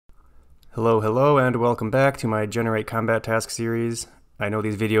Hello, and welcome back to my Generate Combat Task series. I know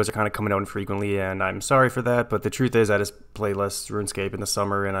these videos are kind of coming out infrequently, and I'm sorry for that, but the truth is I just play less RuneScape in the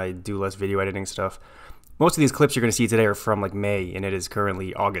summer, and I do less video editing stuff. Most of these clips you're going to see today are from like May, and it is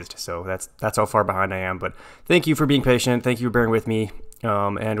currently August, so that's how far behind I am. But thank you for being patient, thank you for bearing with me,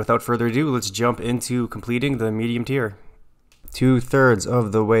 and without further ado, let's jump into completing the medium tier. 2/3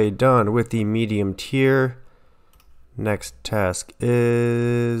 of the way done with the medium tier. Next task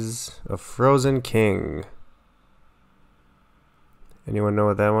is a Frozen King. Anyone know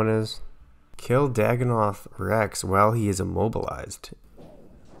what that one is? Kill Dagannoth Rex while he is immobilized.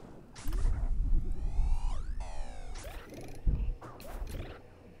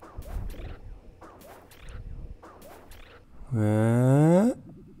 I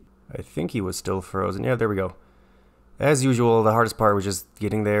think he was still frozen. Yeah, there we go. As usual, the hardest part was just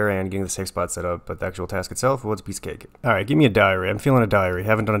getting there and getting the safe spot set up, but the actual task itself, well, it's a piece of cake. Alright, give me a diary. I'm feeling a diary.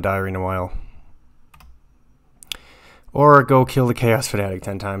 Haven't done a diary in a while. Or go kill the Chaos Fanatic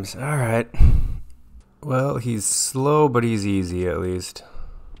 10 times. Alright. Well, he's slow, but he's easy, at least.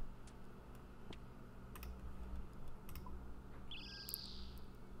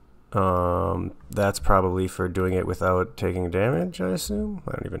 That's probably for doing it without taking damage, I assume?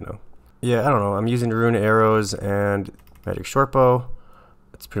 I don't even know. Yeah, I don't know. I'm using rune arrows and magic shortbow.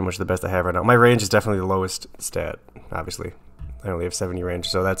 That's pretty much the best I have right now. My range is definitely the lowest stat, obviously. I only have 70 range,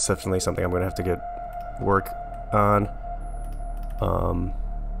 so that's definitely something I'm going to have to get work on.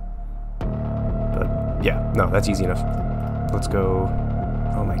 But yeah, no, that's easy enough. Let's go.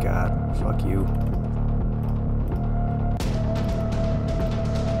 Oh my god, fuck you.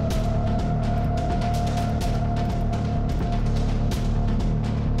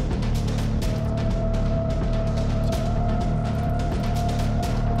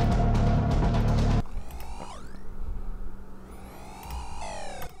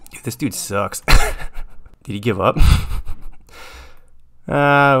 This dude sucks. Did he give up?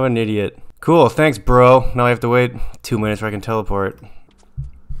 Ah, what an idiot. Cool, thanks bro. Now I have to wait 2 minutes where I can teleport.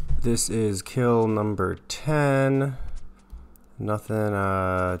 This is kill number 10.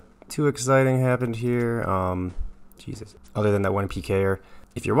 Nothing too exciting happened here. Jesus. Other than that one PKer.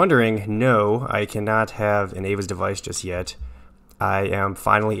 If you're wondering, no, I cannot have an Ava's device just yet. I am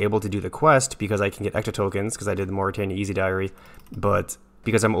finally able to do the quest because I can get Ecto tokens because I did the Morytania Easy Diary, but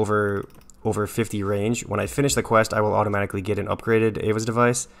because I'm over 50 range, when I finish the quest, I will automatically get an upgraded Ava's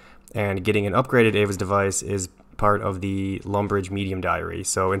device, and getting an upgraded Ava's device is part of the Lumbridge medium diary.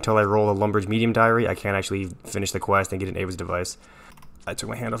 So until I roll a Lumbridge medium diary, I can't actually finish the quest and get an Ava's device. I took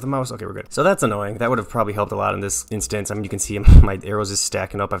my hand off the mouse. Okay, we're good. So that's annoying. That would have probably helped a lot in this instance. I mean, you can see my arrows is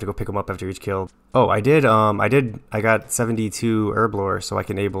stacking up. I have to go pick them up after each kill. Oh, I got 72 herb lore, so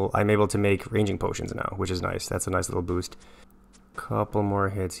I'm able to make ranging potions now, which is nice. That's a nice little boost. Couple more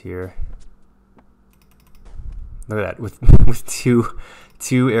hits here. Look at that, with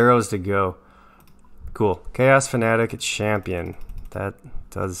two arrows to go. Cool. Chaos Fanatic Champion. That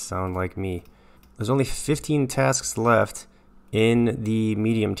does sound like me. There's only 15 tasks left in the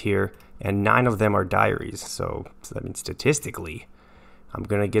medium tier, and 9 of them are diaries. So that means statistically, I'm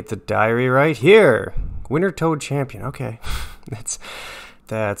gonna get the diary right here. Wintertodt Champion. Okay, that's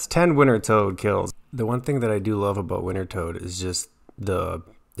 10 Wintertodt kills. The one thing that I do love about Wintertodt is just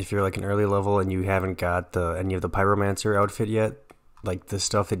if you're like an early level and you haven't got any of the Pyromancer outfit yet, like the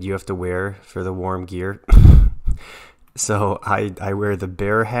stuff that you have to wear for the warm gear. So I wear the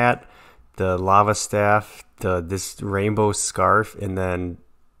bear hat, the lava staff, this rainbow scarf, and then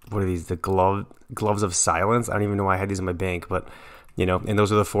what are these? The gloves of silence. I don't even know why I had these in my bank, but you know, and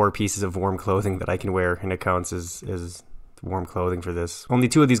those are the 4 pieces of warm clothing that I can wear, and it counts as warm clothing for this. Only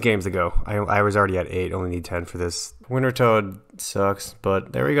 2 of these games to go. I was already at 8, only need 10 for this. Wintertodt sucks,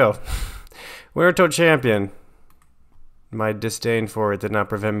 but there we go. Wintertodt Champion. My disdain for it did not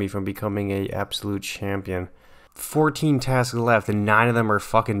prevent me from becoming an absolute champion. 14 tasks left, and 9 of them are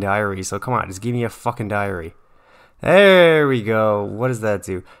fucking diaries, so come on, just give me a fucking diary. There we go. What does that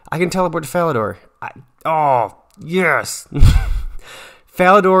do? I can teleport to Falador. Oh, yes!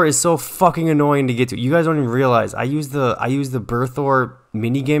 Falador is so fucking annoying to get to. You guys don't even realize. I use the Berthor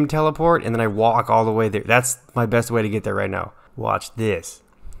minigame teleport, and then I walk all the way there. That's my best way to get there right now. Watch this.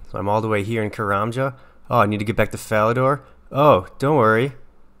 So I'm all the way here in Karamja. Oh, I need to get back to Falador. Oh, don't worry.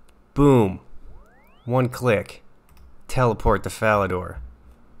 Boom. 1 click. Teleport to Falador.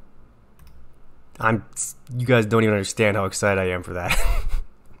 You guys don't even understand how excited I am for that.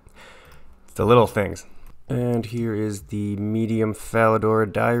 It's the little things. And here is the medium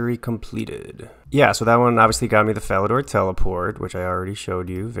Falador diary completed. Yeah, so that one obviously got me the Falador teleport, which I already showed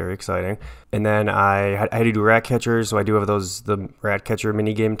you. Very exciting. And then I had to do rat catchers, so I do have the rat catcher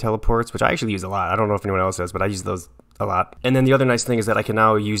minigame teleports, which I actually use a lot. I don't know if anyone else does, but I use those a lot. And then the other nice thing is that I can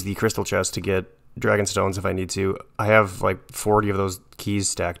now use the crystal chest to get dragon stones if I need to. I have like 40 of those keys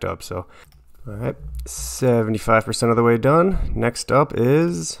stacked up, so. All right, 75% of the way done. Next up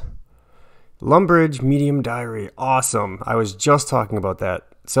is Lumbridge medium diary. Awesome. I was just talking about that.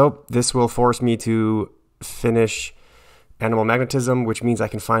 So this will force me to finish animal magnetism, which means I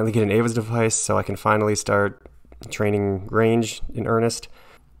can finally get an Ava's device, so I can finally start training range in earnest.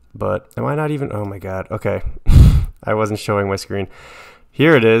 But am I not even? Oh my god. Okay. I wasn't showing my screen.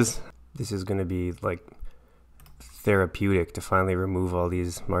 Here it is. This is going to be like therapeutic to finally remove all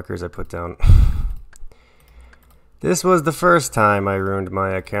these markers I put down. This was the first time I ruined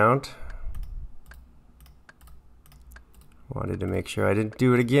my account. Wanted to make sure I didn't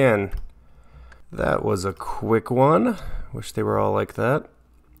do it again. That was a quick one. Wish they were all like that.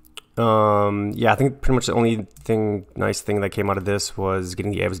 Yeah, I think pretty much the only nice thing that came out of this was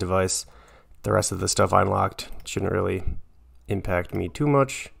getting the Ava's device. The rest of the stuff I unlocked shouldn't really impact me too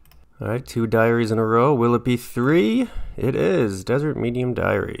much. Alright, 2 diaries in a row. Will it be 3? It is. Desert Medium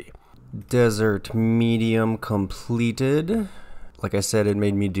Diary. Desert Medium completed. Like I said, it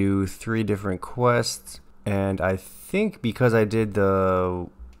made me do 3 different quests. And I think because I did the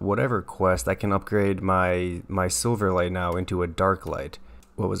whatever quest, I can upgrade my silver light now into a dark light.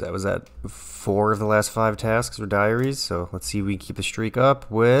 What was that? Was that 4 of the last 5 tasks or diaries? So let's see if we keep the streak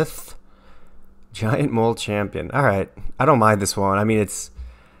up with Giant Mole Champion. Alright, I don't mind this one. I mean,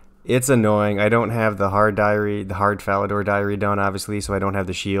 it's annoying. I don't have the hard Falador diary done, obviously, so I don't have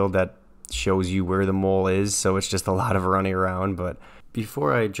the shield that shows you where the mole is, so it's just a lot of running around. But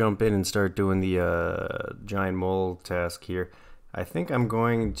before I jump in and start doing the giant mole task here, I think I'm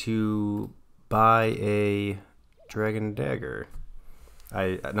going to buy a dragon dagger.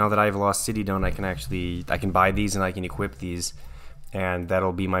 Now that I have Lost City done, I can buy these and I can equip these, and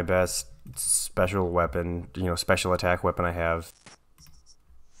that'll be my best special weapon, special attack weapon I have.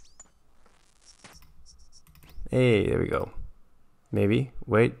 Hey, there we go. Maybe.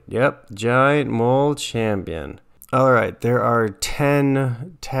 Wait. Yep. Giant Mole Champion. Alright, there are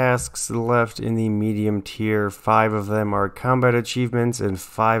 10 tasks left in the medium tier. 5 of them are combat achievements, and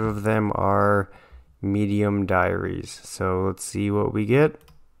 5 of them are medium diaries. So let's see what we get.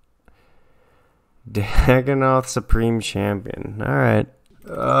 Dagannoth Supreme Champion. Alright.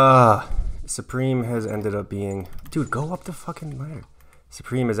 Supreme has ended up being... Dude, go up the fucking ladder.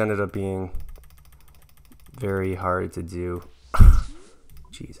 Supreme has ended up being very hard to do.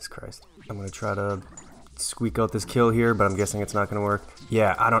 Jesus Christ. I'm gonna try to squeak out this kill here, but I'm guessing it's not gonna work.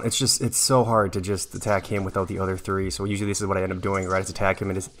 Yeah, it's so hard to just attack him without the other 3. So usually this is what I end up doing, right? Is attack him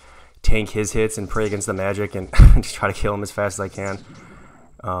and just tank his hits and pray against the magic and just try to kill him as fast as I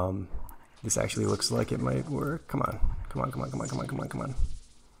can. This actually looks like it might work. Come on. Come on, come on, come on, come on, come on, come on.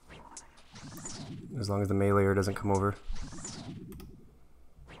 As long as the meleeer doesn't come over.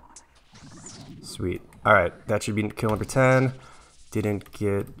 Sweet. Alright, that should be kill number 10. Didn't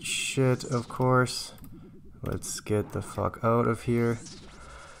get shit, of course. Let's get the fuck out of here.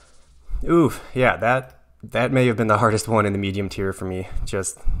 Oof, yeah, that may have been the hardest one in the medium tier for me,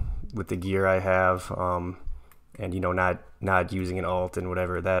 just with the gear I have, and not using an alt and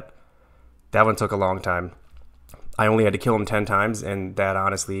whatever. That one took a long time. I only had to kill him 10 times, and that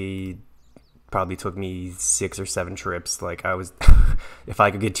honestly probably took me 6 or 7 trips. Like, I was, if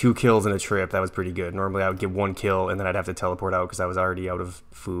I could get 2 kills in a trip, that was pretty good. Normally I would get 1 kill and then I'd have to teleport out because I was already out of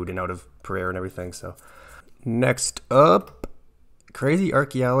food and out of prayer and everything. So next up, Crazy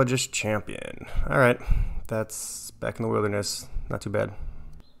Archaeologist Champion. Alright, that's back in the wilderness. Not too bad.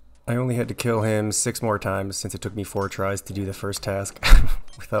 I only had to kill him 6 more times since it took me 4 tries to do the first task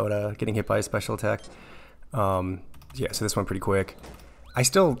without getting hit by a special attack. Yeah, so this went pretty quick. I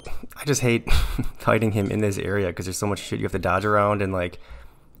just hate fighting him in this area because there's so much shit you have to dodge around, and like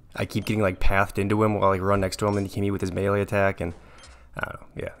I keep getting like pathed into him while I run next to him and he hit me with his melee attack, and I don't know,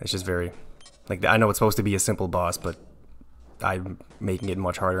 yeah, it's just very like, I know it's supposed to be a simple boss, but I'm making it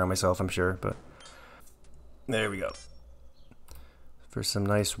much harder on myself, I'm sure. But there we go. For some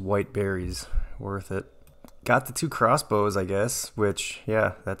nice white berries, worth it. Got the 2 crossbows, I guess, which,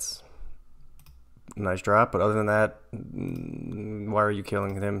 yeah, that's nice drop, but other than that, why are you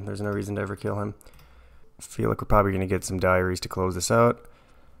killing him? There's no reason to ever kill him. I feel like we're probably going to get some diaries to close this out.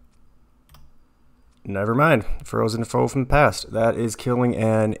 Never mind. Frozen foe from the past. That is killing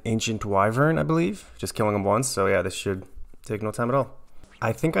an ancient wyvern, I believe. Just killing him once, so yeah, this should take no time at all.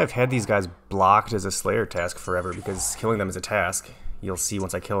 I think I've had these guys blocked as a Slayer task forever because killing them is a task. You'll see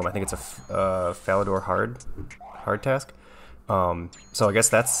once I kill them. I think it's a Falador hard task. So I guess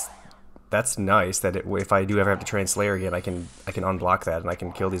that's nice that if I do ever have to train Slayer again, I can unblock that and I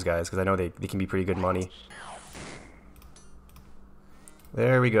can kill these guys because I know they can be pretty good money.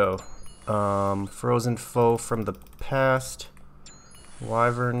 There we go. Frozen foe from the past.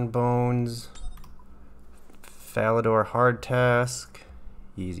 Wyvern bones. Falador hard task.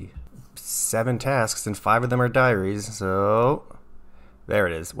 Easy. 7 tasks and 5 of them are diaries, so there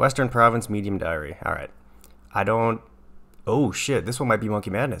it is. Western Province medium diary. Alright. Oh shit, this one might be Monkey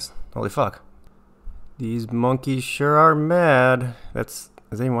Madness. Holy fuck. These monkeys sure are mad. Is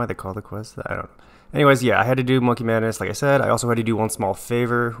that even why they call the quest? I don't know. Anyways, yeah, I had to do Monkey Madness, like I said. I also had to do One Small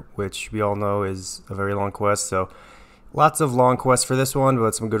Favor, which we all know is a very long quest, so lots of long quests for this one,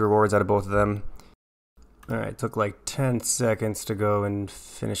 but some good rewards out of both of them. Alright, took like 10 seconds to go and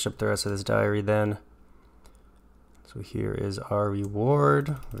finish up the rest of this diary then. So here is our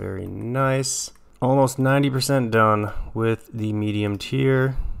reward. Very nice. Almost 90% done with the medium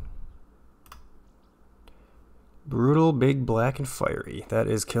tier. Brutal, big, black, and fiery. That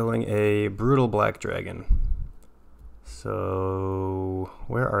is killing a brutal black dragon. So,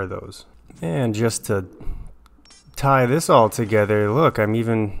 where are those? And just to tie this all together, look, I'm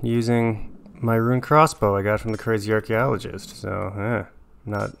even using my rune crossbow I got from the crazy archaeologist. So,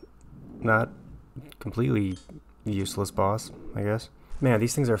 not completely useless boss, I guess. Man,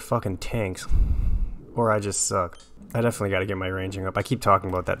 these things are fucking tanks. Or I just suck. I definitely gotta get my ranging up. I keep talking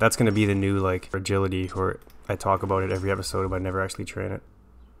about that. That's gonna be the new, like, agility, where I talk about it every episode, but I never actually train it.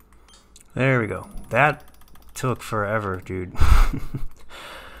 There we go. That took forever, dude.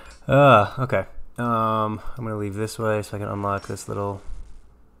 Okay. I'm gonna leave this way so I can unlock this little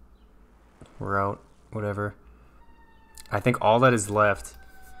route, whatever. I think all that is left.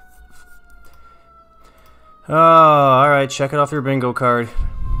 Oh, alright, check it off your bingo card.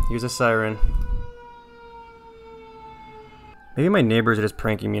 Use a siren. Maybe my neighbors are just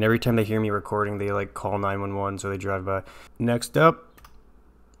pranking me, and every time they hear me recording, they like call 911, so they drive by. Next up,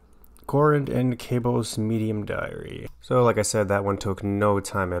 Kourend and Kebos medium diary. So like I said, that one took no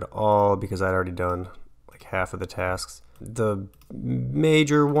time at all because I'd already done like half of the tasks. The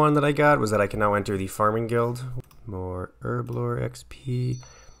major one that I got was that I can now enter the farming guild. More herblore XP.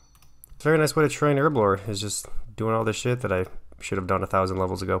 It's a very nice way to train herblore, is just doing all this shit that I should have done 1,000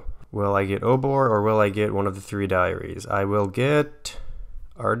 levels ago. Will I get Obor or will I get one of the 3 diaries? I will get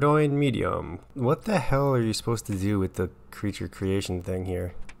Ardougne medium. What the hell are you supposed to do with the creature creation thing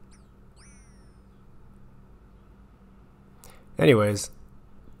here? Anyways,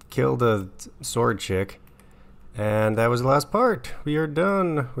 kill the sword chick. And that was the last part. We are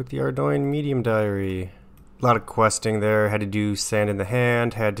done with the Ardougne medium diary. A lot of questing there. Had to do Sand in the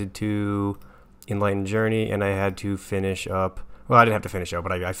Hand, had to do Enlightened Journey, and I had to finish up. Well, I didn't have to finish up,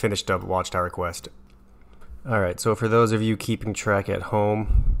 but I finished up Watchtower Quest. Alright, so for those of you keeping track at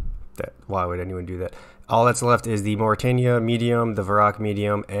home, why would anyone do that? All that's left is the Morytania medium, the Varrock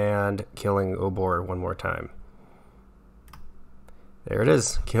medium, and killing Obor one more time. There it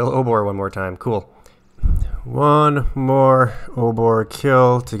is. Kill Obor one more time. Cool. One more Obor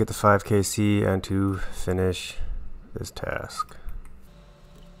kill to get the 5kc and to finish this task.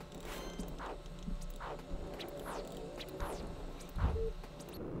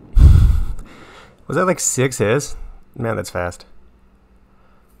 Was that like 6 hits? Man, that's fast.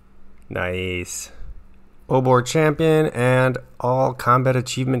 Nice. Obor Champion and all combat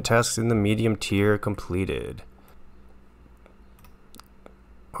achievement tasks in the medium tier completed.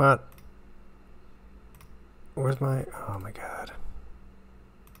 What? Where's my... Oh my god.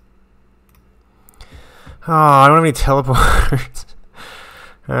 Oh, I don't have any teleports.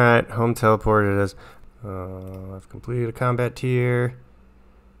 Alright, home teleport it is. I've completed a combat tier.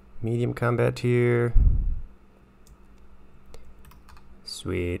 Medium combat tier.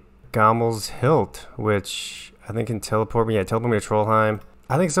 Sweet. Gommel's Hilt, which I think can teleport me. Yeah, teleport me to Trollheim.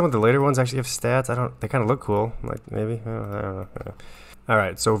 I think some of the later ones actually have stats. They kind of look cool. Like, maybe? I don't know.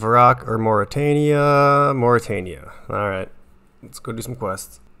 Alright, so Varrock or Morytania? Morytania. Alright, let's go do some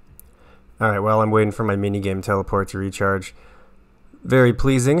quests. Alright, well, I'm waiting for my minigame teleport to recharge. Very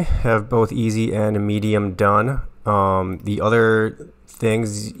pleasing. Have both easy and medium done. The other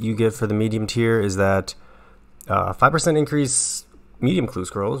things you get for the medium tier is that 5% increase medium clue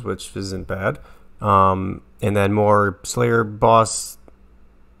scrolls, which isn't bad. And then more Slayer boss,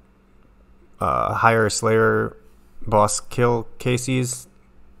 higher Slayer boss kill cases.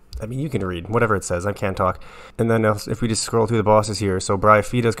 I mean, you can read whatever it says. I can't talk. And then if we just scroll through the bosses here, so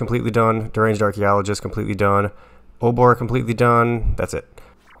Bryophyta's completely done, Deranged Archaeologist completely done, Obor completely done. That's it.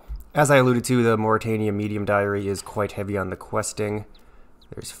 As I alluded to, the Morytania medium diary is quite heavy on the questing.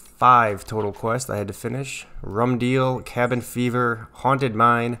 There's 5 total quests I had to finish. Rum Deal, Cabin Fever, Haunted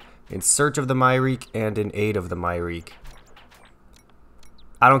Mine, In Search of the Myreek, and In Aid of the Myreek.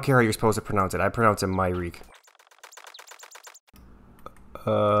 I don't care how you're supposed to pronounce it. I pronounce it Myreek.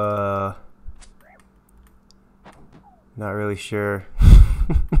 Not really sure.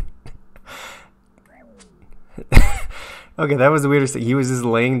 Okay, that was the weirdest thing. He was just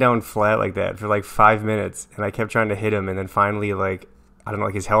laying down flat like that for like 5 minutes, and I kept trying to hit him, and then finally, like, I don't know,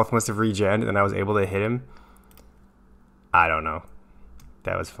 like his health must have regened, and I was able to hit him. I don't know.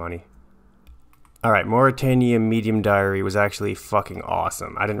 That was funny. Alright, Morytania Medium Diary was actually fucking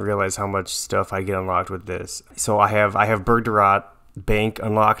awesome. I didn't realize how much stuff I get unlocked with this. So I have Bergderot Bank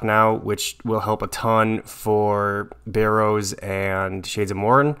unlocked now, which will help a ton for Barrows and Shades of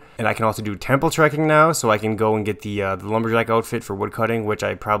Morn. And I can also do temple trekking now, so I can go and get the lumberjack outfit for woodcutting, which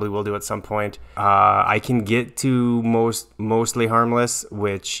I probably will do at some point. I can get to mostly harmless,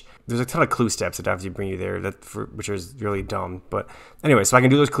 which there's a ton of clue steps that have to bring you there, which is really dumb. But anyway, so I can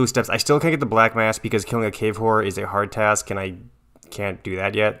do those clue steps. I still can't get the black mass because killing a cave horror is a hard task, and I can't do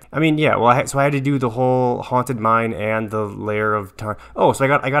that yet. I mean, yeah, well, so I had to do the whole haunted mine and the layer of time. Oh, so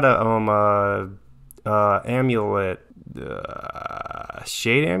I got a amulet,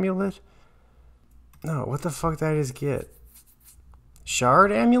 shade amulet. No, what the fuck did I just get?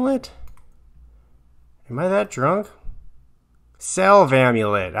 Shard amulet? Am I that drunk? Salve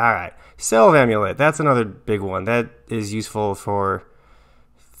amulet. All right, salve amulet. That's another big one. That is useful for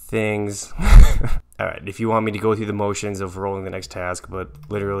things. Alright, if you want me to go through the motions of rolling the next task, but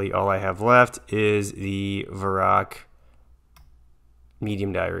literally all I have left is the Varrock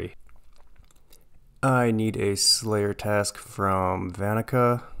Medium Diary. I need a Slayer task from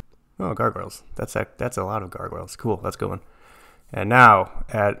Vanica. Oh, gargoyles. That's a lot of gargoyles. Cool, let's go on. And now,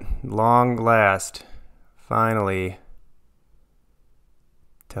 at long last, finally,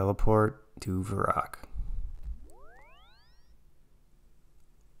 teleport to Varrock.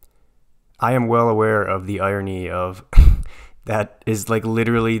 I am well aware of the irony of that is like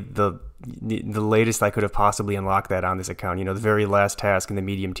literally the latest I could have possibly unlocked that on this account. You know, the very last task in the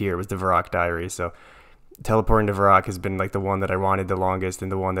medium tier was the Varrock Diary. So teleporting to Varrock has been like the one that I wanted the longest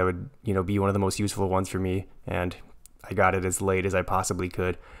and the one that would, you know, be one of the most useful ones for me. And I got it as late as I possibly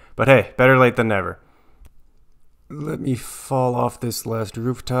could. But hey, better late than never. Let me fall off this last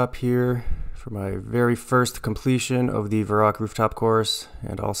rooftop here for my very first completion of the Varrock rooftop course,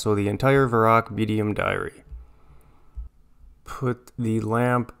 and also the entire Varrock medium diary. Put the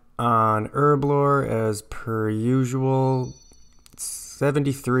lamp on Herblore as per usual.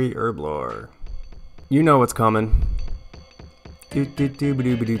 73 Herblore. You know what's coming. Yeah,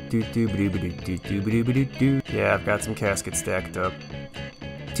 I've got some caskets stacked up.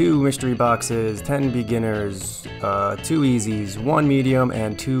 2 mystery boxes, 10 beginners, 2 easies, 1 medium,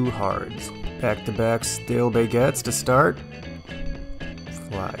 and 2 hards. Back-to-back stale baguettes to start.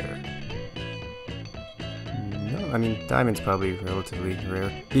 Flyer. No, I mean, diamond's probably relatively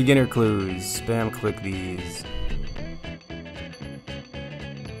rare. Beginner clues. Spam click these.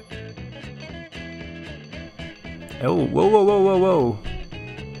 Oh, whoa, whoa, whoa, whoa, whoa.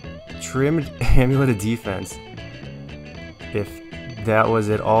 Trimmed amulet of defense. If that was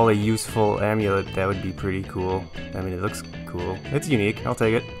at all a useful amulet, that would be pretty cool. I mean, it looks cool. It's unique. I'll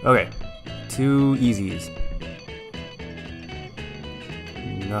take it. Okay. 2 easies.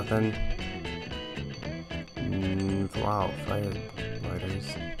 Nothing. Wow, fire lighters.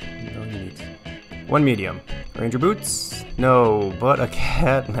 No uniques. 1 medium. Ranger boots? No, but a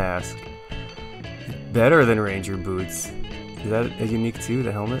cat mask. Better than ranger boots. Is that a unique too,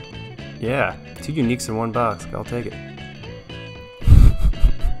 the helmet? Yeah, 2 uniques in 1 box. I'll take it.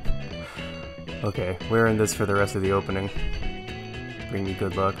 Okay, wearing this for the rest of the opening. Bring me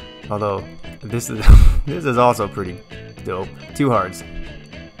good luck. Although, this is this is also pretty dope. 2 hards.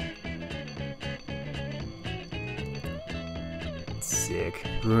 Sick.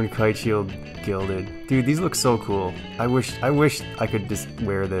 Ruined Kite Shield gilded. Dude, these look so cool. I wish I could just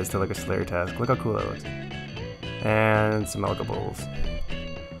wear this to like a Slayer task. Look how cool that looks. And some alcohols.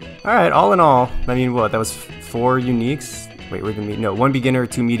 Alright, all in all, I mean what, that was 4 uniques? Wait, where'd the no, 1 beginner,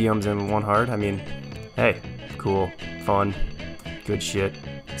 2 mediums, and 1 hard? I mean, hey, cool, fun, good shit.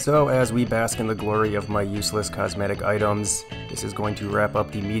 So as we bask in the glory of my useless cosmetic items, this is going to wrap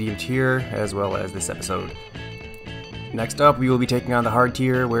up the medium tier as well as this episode. Next up, we will be taking on the hard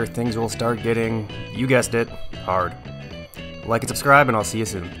tier where things will start getting, you guessed it, hard. Like and subscribe, and I'll see you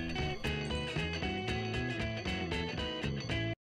soon.